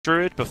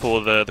Druid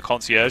before the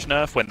Concierge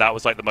nerf, when that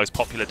was like the most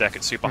popular deck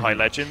at Super High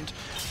Legend,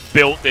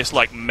 built this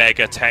like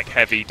mega tech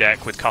heavy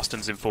deck with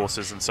Customs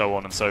Enforcers and so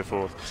on and so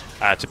forth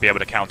to be able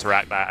to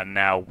counteract that, and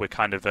now we're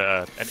kind of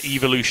at an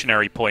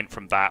evolutionary point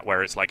from that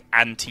where it's like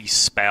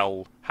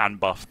anti-spell hand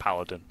buff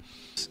Paladin.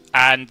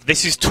 And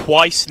this is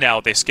twice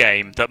now this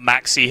game that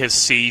Maxi has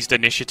seized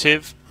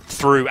initiative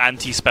through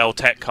anti-spell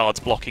tech cards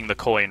blocking the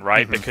coin,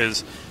 right?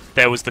 Because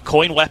there was the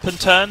coin weapon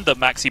turn that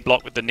Maxi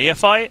blocked with the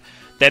Neophyte.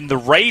 Then the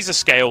Razor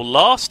Scale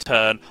last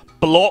turn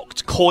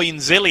blocked Coin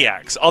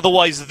Ziliax.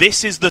 Otherwise,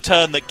 this is the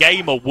turn that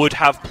Gamer would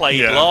have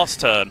played last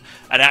turn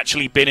and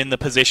actually been in the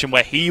position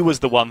where he was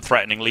the one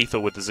threatening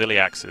lethal with the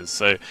Ziliaxes.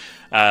 So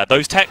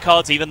those tech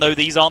cards, even though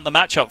these aren't the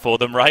matchup for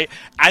them, right?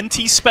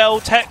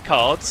 Anti-spell tech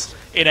cards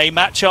in a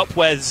matchup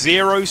where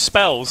 0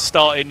 spells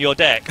start in your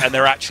deck, and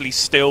they're actually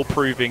still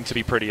proving to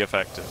be pretty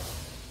effective.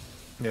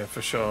 Yeah,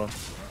 for sure.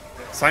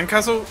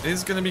 Sandcastle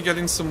is going to be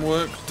getting some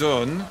work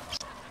done.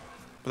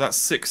 But that's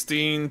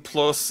 16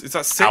 plus. Is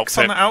that 6 outfit.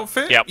 on the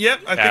outfit?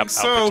 Yep, I think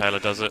so. Taylor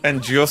does it.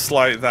 And just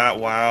like that,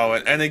 wow.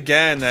 And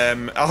again,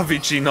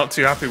 RVG not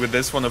too happy with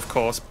this one, of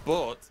course,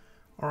 but...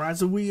 Alright,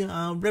 so we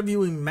are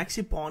reviewing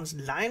Maxiebons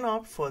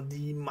lineup for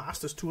the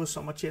Masters Tour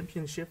Summer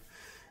Championship.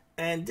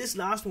 And this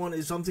last one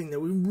is something that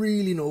we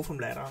really know from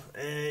ladder.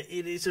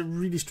 It is a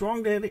really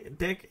strong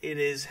deck. It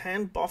is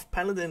HANDBUFF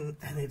PALADIN,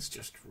 and it's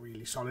just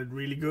really solid,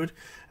 really good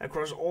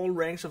across all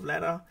ranks of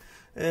ladder.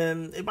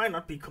 It might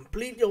not be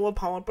completely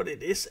overpowered, but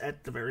it is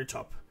at the very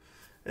top.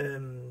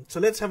 So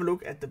let's have a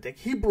look at the deck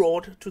he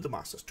brought to the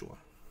Masters Tour.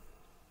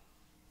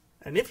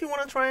 And if you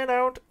want to try it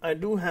out, I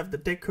do have the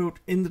deck code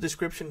in the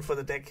description for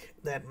the deck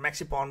that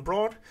Maxiebons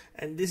brought,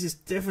 and this is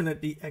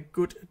definitely a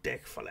good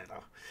deck for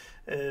ladder.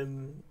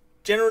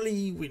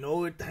 Generally, we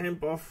know it,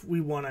 hand buff,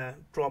 we want to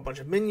draw a bunch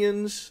of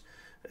minions,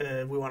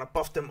 we want to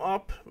buff them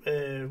up,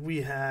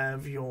 we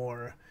have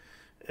your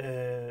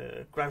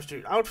Grime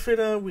Street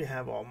Outfitter, we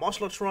have our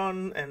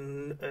Musclotron,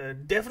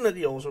 and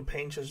definitely also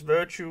Painter's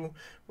Virtue,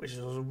 which is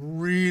also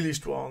really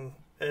strong.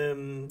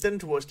 Then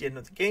towards the end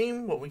of the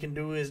game, what we can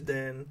do is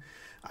then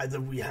either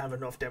we have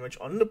enough damage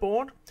on the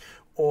board,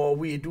 or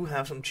we do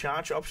have some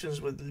charge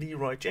options with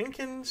Leroy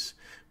Jenkins.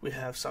 We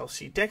have South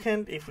Sea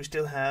Deckhand if we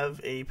still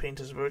have a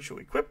Painter's Virtue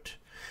equipped.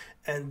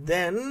 And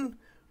then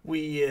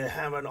we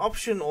have an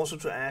option also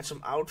to add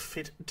some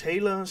outfit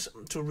tailors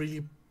to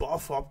really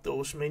buff up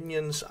those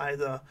minions.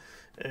 Either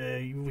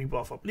we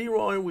buff up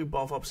Leroy, we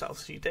buff up South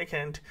Sea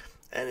Deckhand,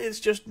 and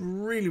it's just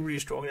really, really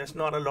strong. There's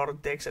not a lot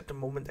of decks at the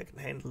moment that can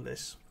handle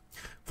this.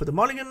 For the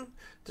mulligan,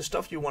 the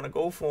stuff you want to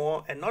go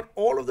for, and not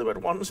all of them at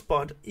once,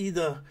 but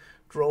either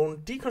Drone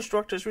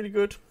Deconstructor is really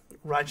good,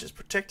 Righteous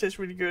Protector is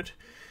really good,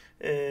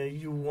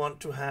 you want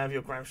to have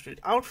your Grime Street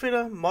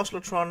Outfitter,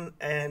 Musclotron,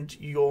 and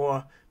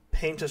your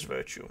Painter's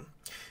Virtue.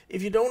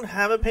 If you don't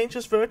have a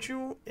Painter's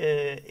Virtue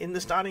in the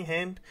starting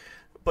hand,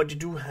 but you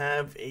do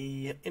have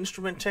a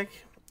Instrument Tech,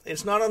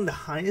 it's not on the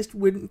highest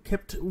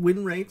kept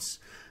win rates,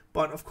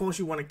 but of course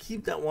you want to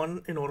keep that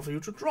one in order for you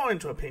to draw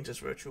into a Painter's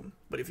Virtue.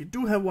 But if you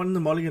do have one in the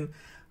mulligan,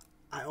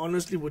 I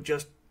honestly would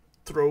just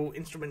throw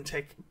Instrument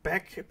Tech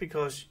back,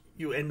 because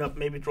you end up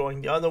maybe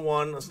drawing the other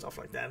one or stuff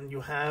like that, and you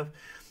have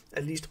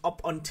at least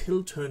up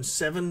until turn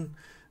 7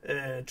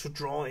 to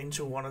draw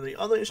into one of the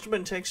other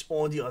Instrument Techs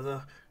or the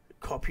other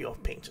copy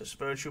of Painter's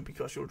Virtue,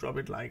 because you'll drop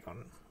it like on,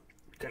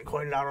 you can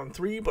coin it out on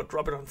 3, but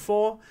drop it on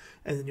 4,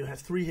 and then you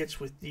have 3 hits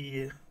with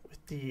the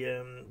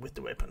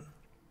weapon.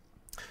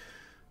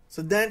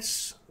 So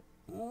that's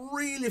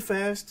really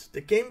fast,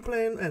 the game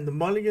plan and the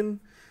mulligan,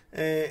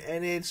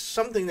 and it's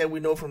something that we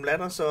know from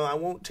ladder, so I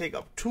won't take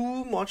up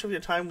too much of your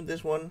time with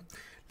this one.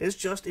 Let's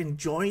just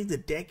enjoy the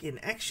deck in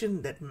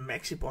action that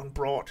Maxiebons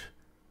brought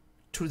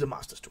to the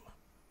Masters Tour.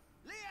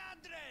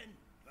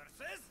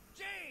 Versus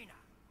Jaina.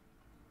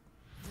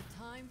 The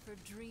time for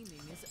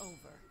dreaming is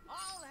over.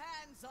 All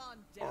hands on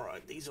deck.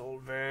 Alright, these are all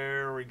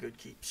very good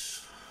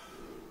keeps,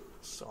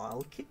 so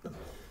I'll keep them.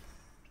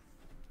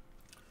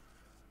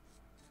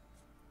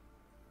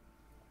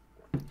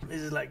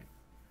 This is like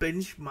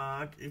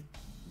benchmark. If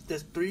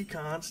there's 3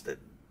 cards that,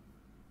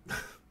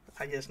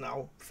 I guess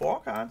now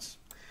 4 cards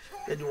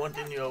that you want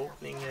in your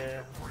opening,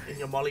 in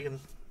your mulligan,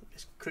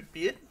 this could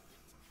be it.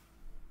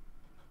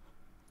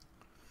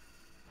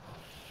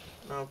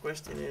 Now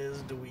question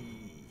is, do we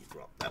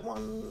drop that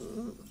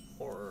one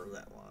or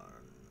that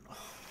one?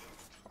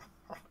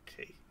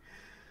 Okay.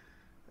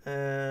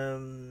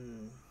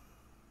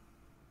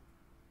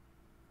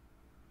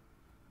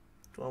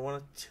 Do I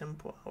want to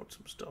tempo out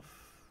some stuff?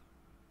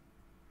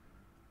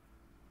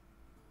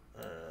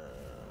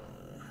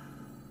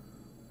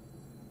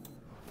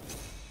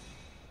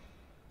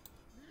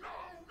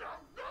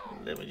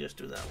 Let me just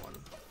do that one.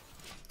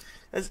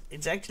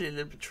 It's actually a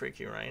little bit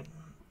tricky, right?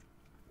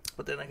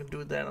 But then I can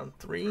do that on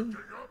 3, and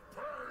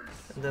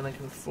then I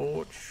can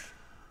forge.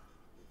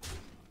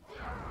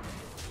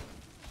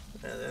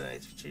 And then I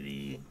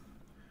actually,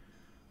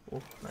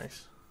 oh,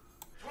 nice.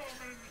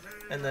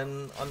 And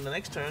then on the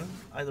next turn,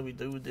 either we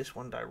do this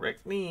one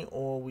directly,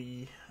 or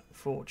we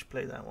forge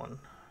play that one.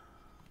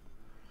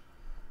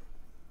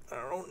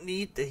 I don't don't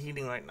need the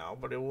healing right now,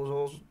 but it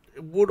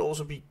would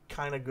also be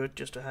kind of good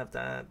just to have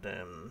that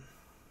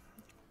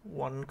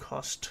one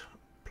cost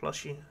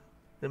plushie,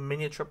 the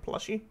miniature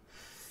plushie,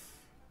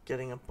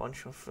 getting a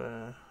bunch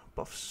of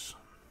buffs,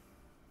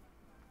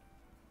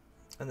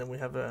 and then we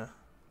have a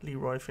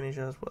Leroy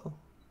finisher as well.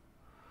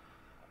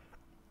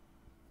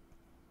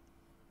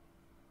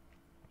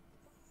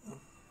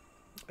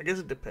 I guess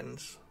it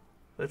depends.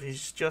 If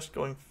he's just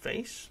going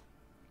face,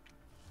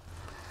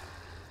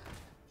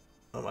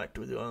 I might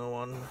do the other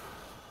one.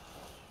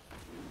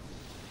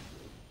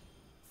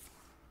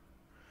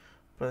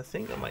 But I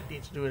think I might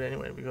need to do it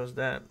anyway, because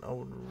that I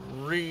would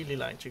really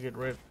like to get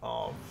rid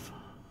of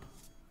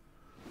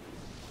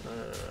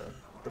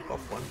the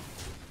buff one.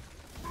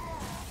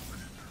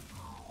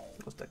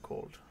 What's that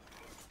called?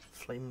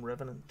 Flame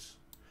Revenant.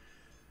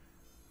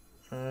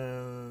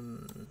 There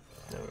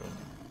we go.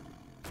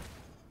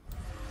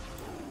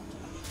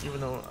 Even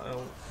though I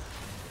don't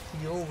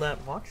heal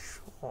that much,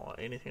 or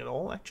anything at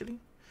all actually.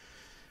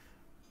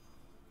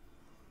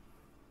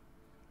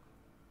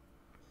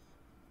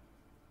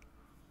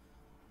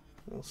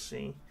 We'll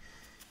see.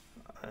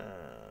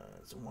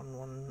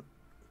 One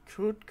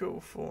could go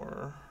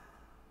for,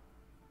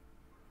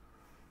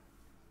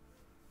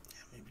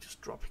 yeah, maybe just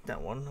dropping that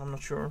one. I'm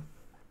not sure.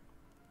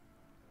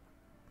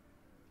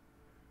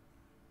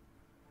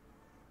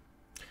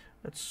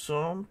 At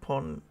some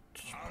point,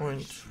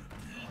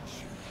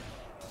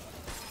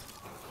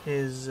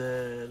 his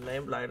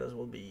lamplighters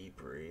will be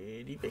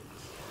pretty big.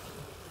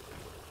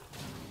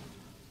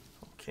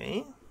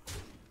 Okay.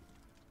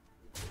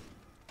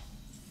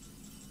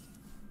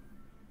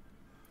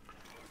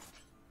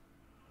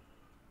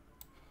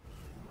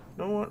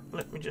 You know what?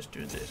 Let me just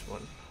do this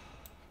one.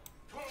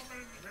 Come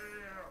in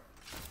here.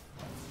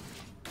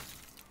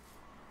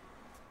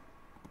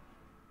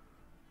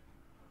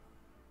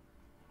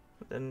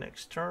 Then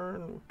next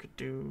turn we could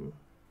do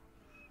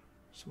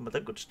some other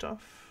good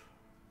stuff.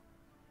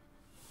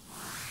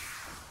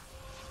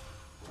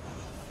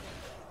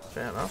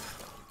 Fair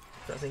enough.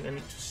 I think I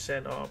need to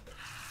set up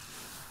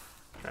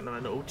kind of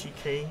an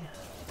OTK.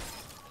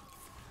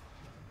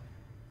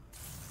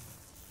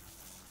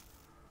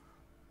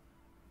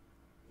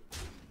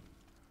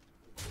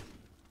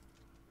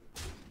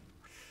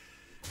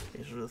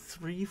 Okay, so the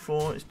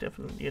 3-4 is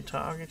definitely a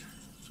target.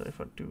 So if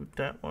I do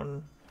that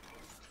one,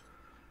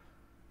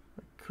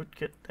 I could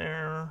get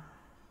there.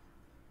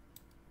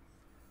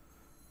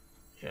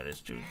 Yeah,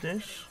 let's do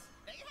this.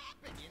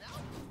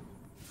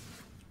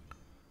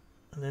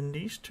 And then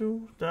these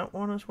two, that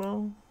one as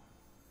well.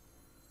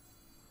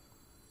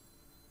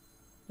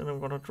 Then I'm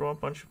gonna draw a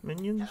bunch of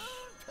minions.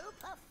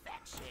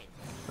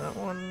 That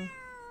one.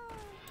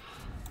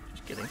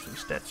 Just getting some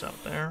stats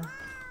out there.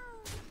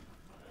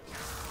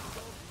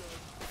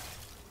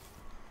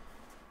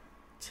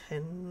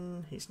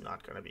 10, he's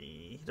not gonna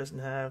be, he doesn't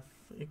have,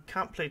 he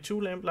can't play 2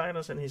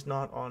 lamplighters and he's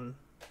not on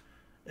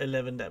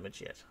 11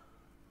 damage yet.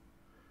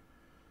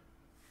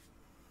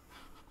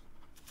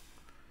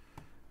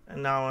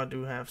 And now I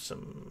do have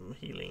some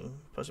healing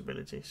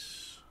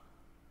possibilities.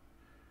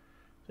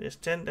 So he has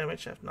 10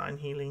 damage, I have 9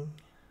 healing.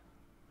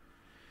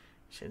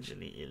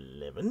 Essentially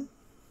 11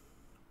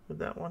 with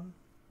that one.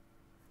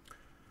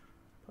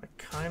 I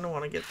kind of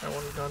want to get that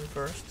one done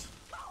first.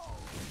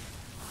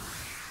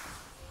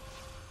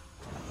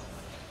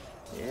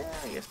 Yeah,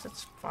 I guess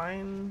that's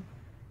fine.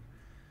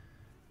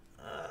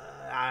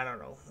 I don't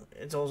know.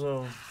 It's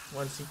also,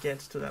 once he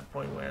gets to that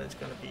point where it's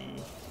going to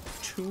be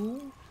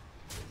 2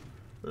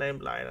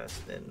 lamplighters,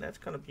 then that's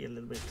gonna be a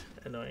little bit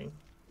annoying.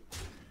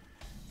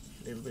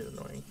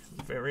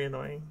 Very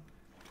annoying.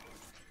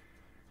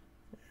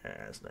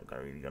 Yeah, it's not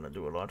really gonna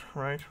do a lot,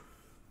 right?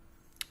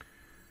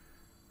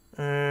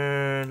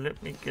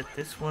 Let me get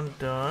this one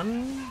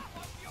done.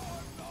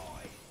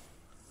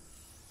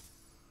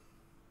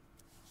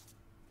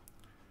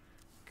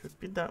 Could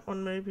be that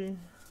one maybe.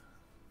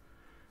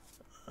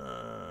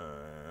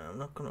 I'm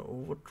not gonna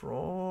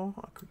overdraw.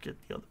 I could get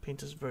the other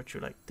Painter's Virtue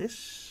like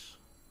this.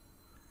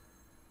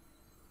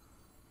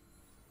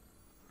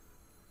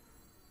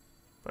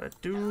 But I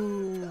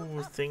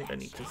do think I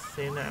need to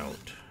thin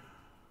out.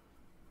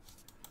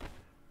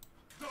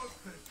 I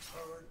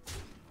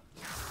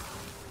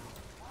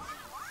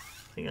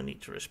think I need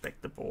to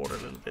respect the board a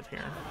little bit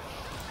here.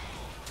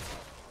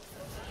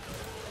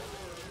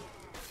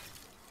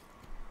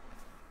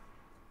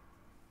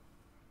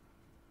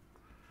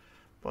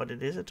 But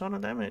it is a ton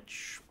of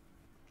damage.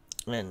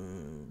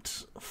 And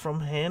from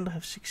hand I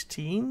have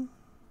 16.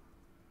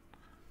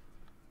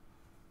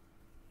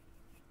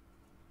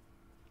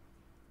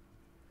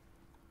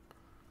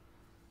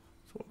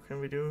 So what can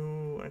we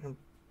do? I can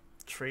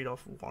trade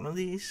off one of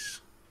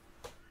these.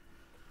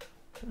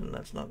 And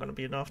that's not going to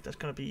be enough. That's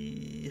going to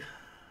be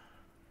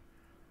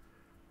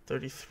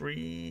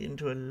 33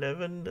 into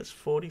 11. That's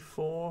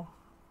 44.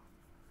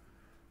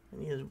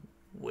 And he has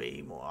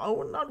way more.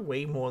 Oh, not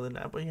way more than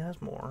that, but he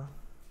has more.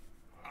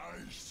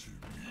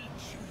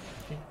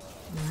 He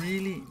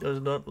really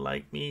does not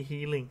like me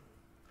healing.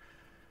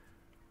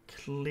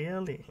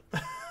 Clearly.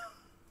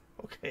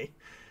 Okay.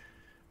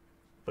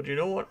 But you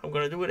know what? I'm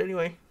gonna do it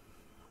anyway.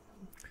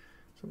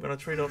 So I'm gonna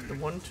trade off the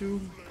 1-2.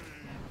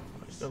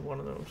 I got one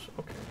of those.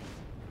 Okay.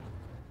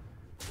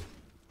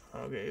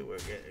 Okay, we're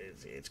getting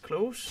it's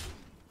close.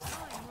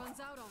 Time runs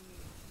out on me.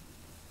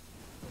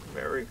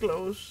 Very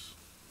close.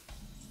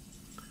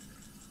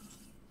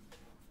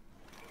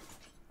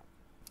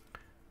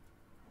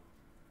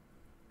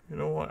 You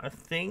know what? I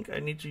think I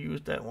need to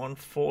use that one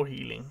for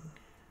healing.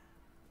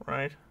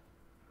 Right?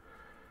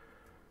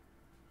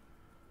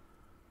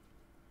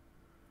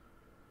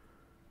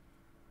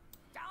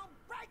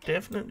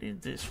 Definitely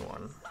this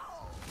one.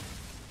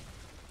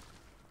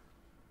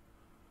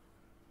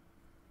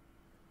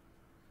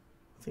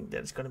 I think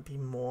that's gonna be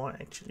more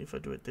actually if I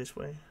do it this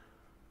way.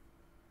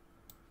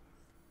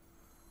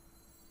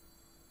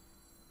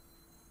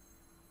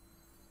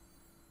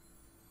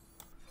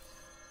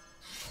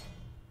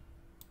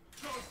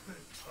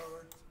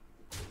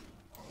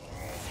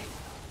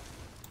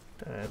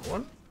 That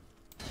one.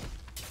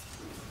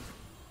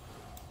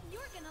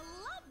 You're gonna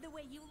love the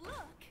way you look.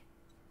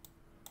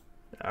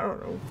 I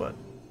don't know, but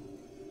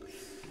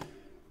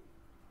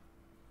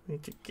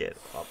need to get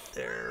up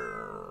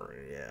there.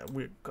 Yeah,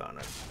 we're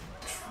gonna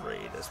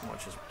trade as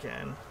much as we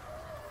can.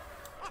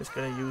 Just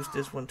gonna use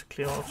this one to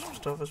clear off some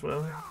stuff as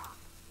well.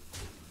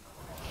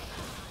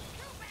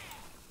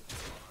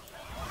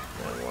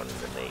 That one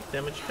in the 8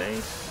 damage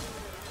phase.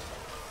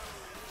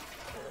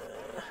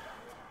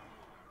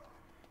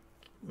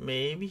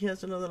 Maybe he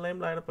has another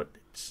lamplighter, but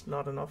it's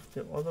not enough.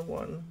 The other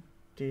one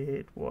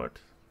did what?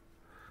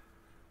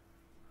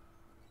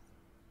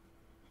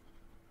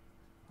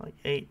 Like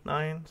 8,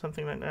 9,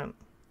 something like that.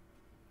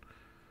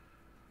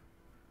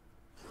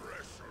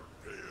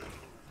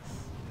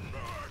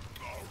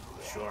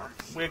 Sure,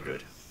 we're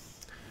good.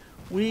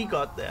 We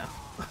got there,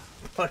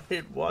 but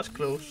it was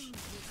close.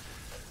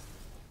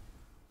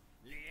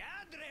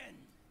 Leandrin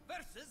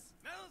versus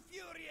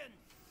Malfurion.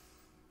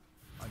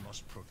 I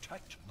must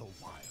protect the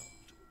wild.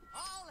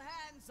 All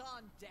hands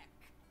on deck.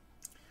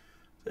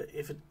 So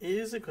if it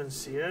is a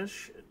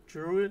concierge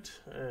druid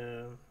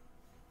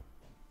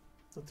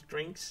with the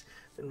drinks,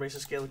 then Razor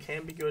Scale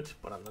can be good,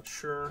 but I'm not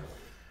sure.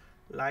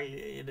 Like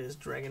it is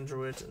Dragon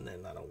Druid, and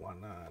then I don't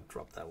wanna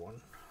drop that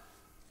one.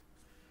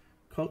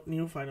 Cult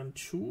Neophyte on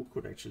 2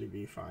 could actually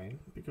be fine,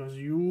 because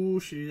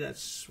usually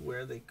that's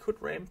where they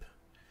could ramp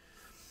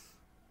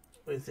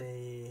with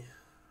a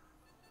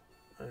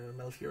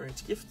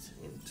Malfurion's Gift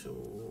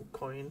into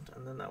coin,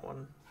 and then that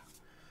one.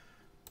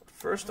 But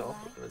first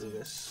off, we're gonna do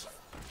this.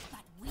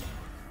 And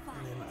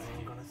then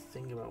I'm gonna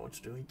think about what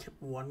to do. He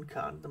kept one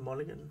card in the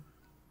mulligan.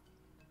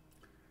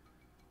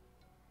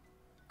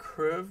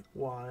 Curve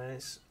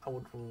wise, I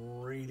would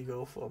really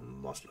go for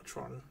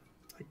Muscletron.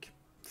 Like,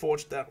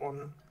 forge that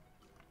one.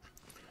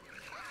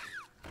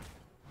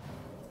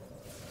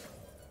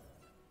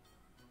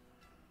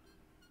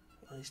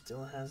 Oh, he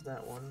still has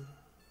that one.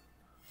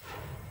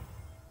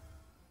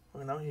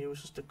 Okay, now he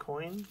uses the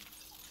coin.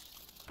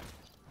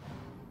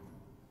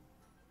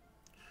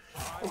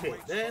 Okay,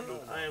 then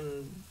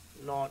I'm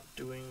not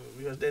doing,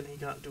 because then he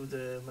can't do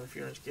the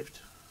Malfurion's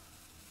Gift.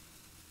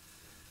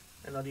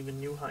 And not even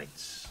New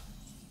Heights.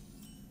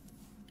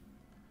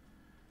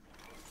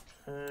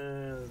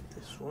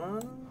 This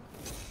one.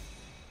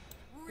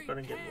 We're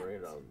gonna get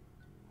rid of.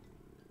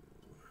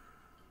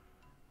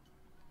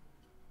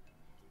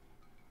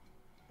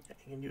 Yeah,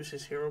 he can use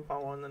his hero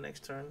power on the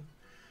next turn.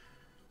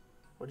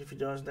 But if he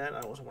does that,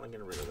 I also want to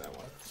get rid of that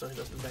one, so he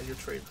doesn't value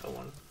trade that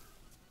one,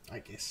 I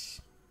guess.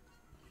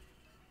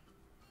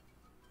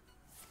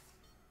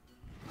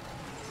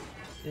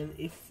 And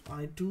if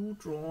I do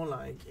draw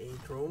like a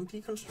drone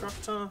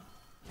deconstructor,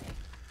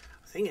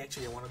 I think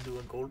actually I want to do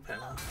a gold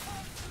panel.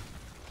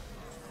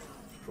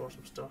 Draw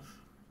some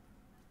stuff.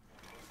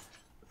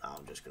 No,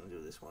 I'm just gonna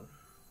do this one.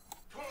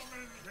 Come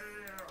in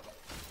here.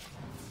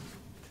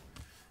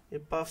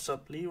 It buffs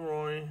up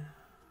Leroy,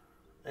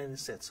 and it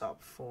sets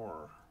up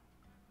for,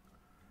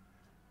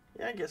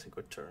 yeah, I guess a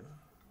good turn.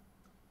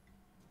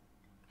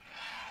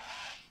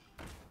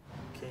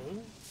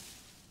 Okay.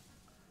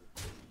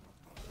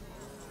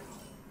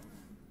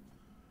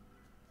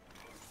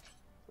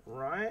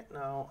 Right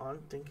now, I'm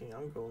thinking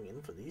I'm going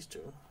in for these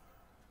two.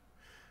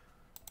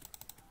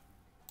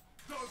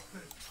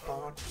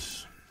 But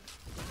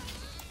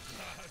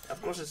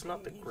of course it's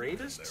not the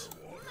greatest,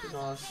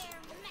 because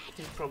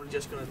he's probably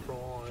just gonna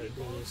draw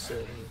these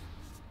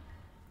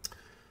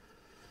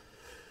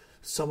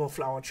Summer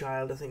Flower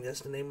Child, I think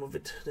that's the name of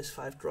it, this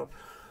 5-drop.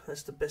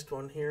 That's the best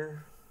one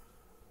here.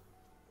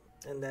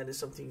 And that is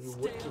something you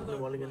would keep in the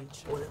mulligan.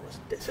 Oh, that was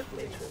Desert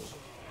Matron.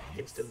 You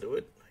can still do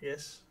it, I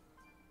guess.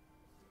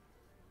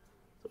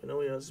 So we know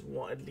he has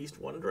at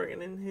least one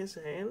dragon in his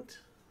hand.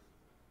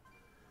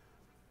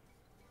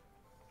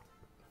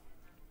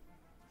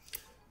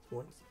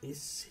 What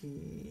is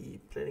he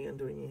planning on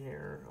doing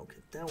here?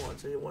 Okay, that one,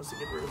 so he wants to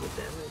get rid of the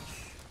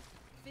damage.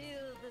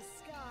 Fill the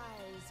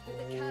skies with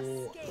a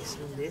Oh, cascade.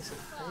 isn't this a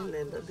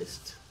Highlander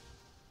list?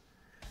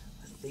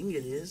 I think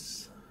it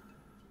is.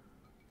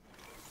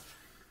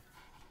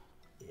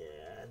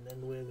 Yeah, and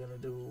then we're gonna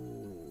do...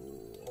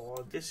 Oh,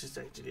 Oh, this is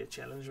actually a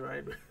challenge,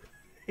 right?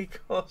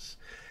 Because...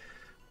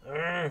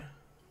 yeah,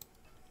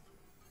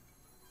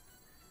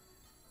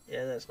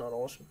 that's not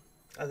awesome.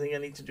 I think I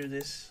need to do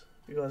this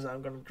because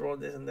I'm gonna draw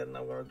this and then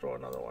I'm gonna draw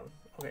another one.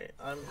 Okay,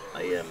 I'm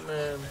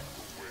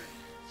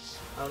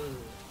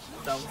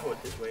down for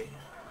it this way.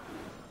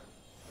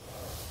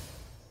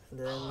 And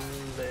then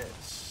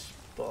let's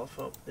buff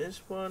up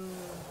this one.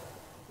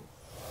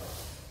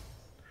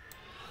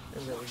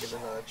 And then we get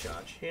another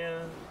charge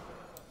here.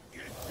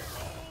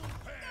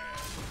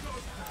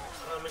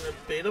 I'm in a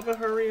bit of a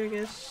hurry, I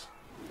guess.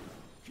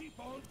 Keep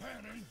on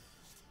panning.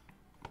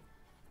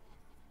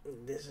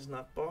 This is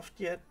not buffed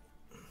yet.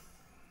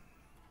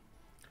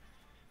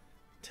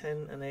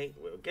 10 and 8.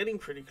 We're getting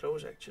pretty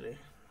close, actually.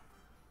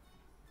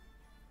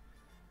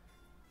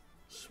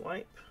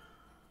 Swipe.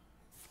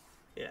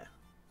 Yeah.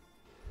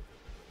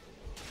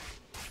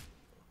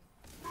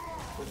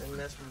 So then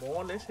that's more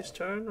or less his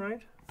turn,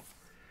 right?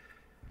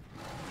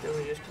 Then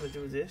we're just gonna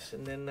do this,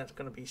 and then that's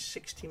gonna be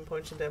 16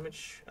 points of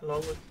damage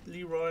along with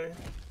Leroy.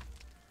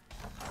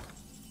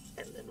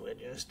 And then we're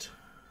just...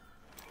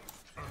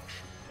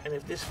 And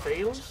if this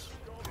fails,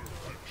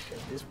 get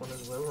this one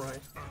as well,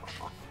 right?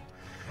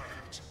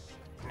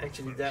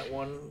 Actually, that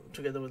one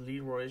together with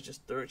Leroy is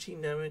just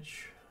 13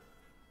 damage.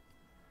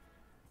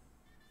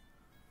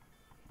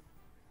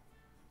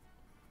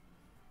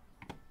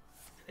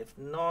 If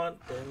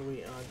not, then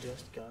we are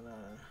just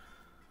gonna...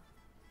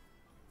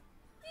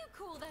 You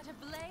call that a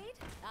blade?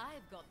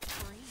 I've got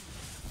 3.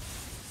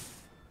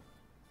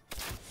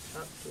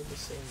 Not do the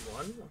same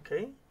one,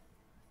 okay.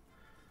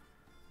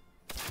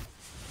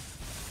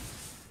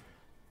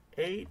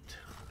 8,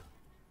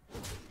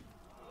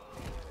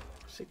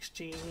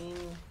 16,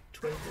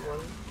 21,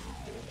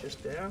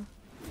 just there.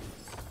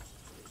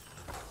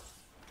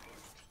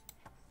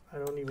 I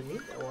don't even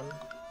need that one.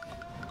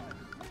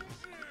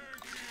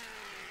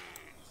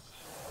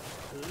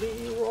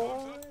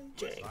 Leroy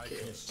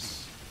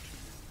Jenkins.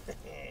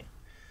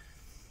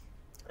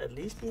 At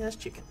least he has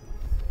chicken.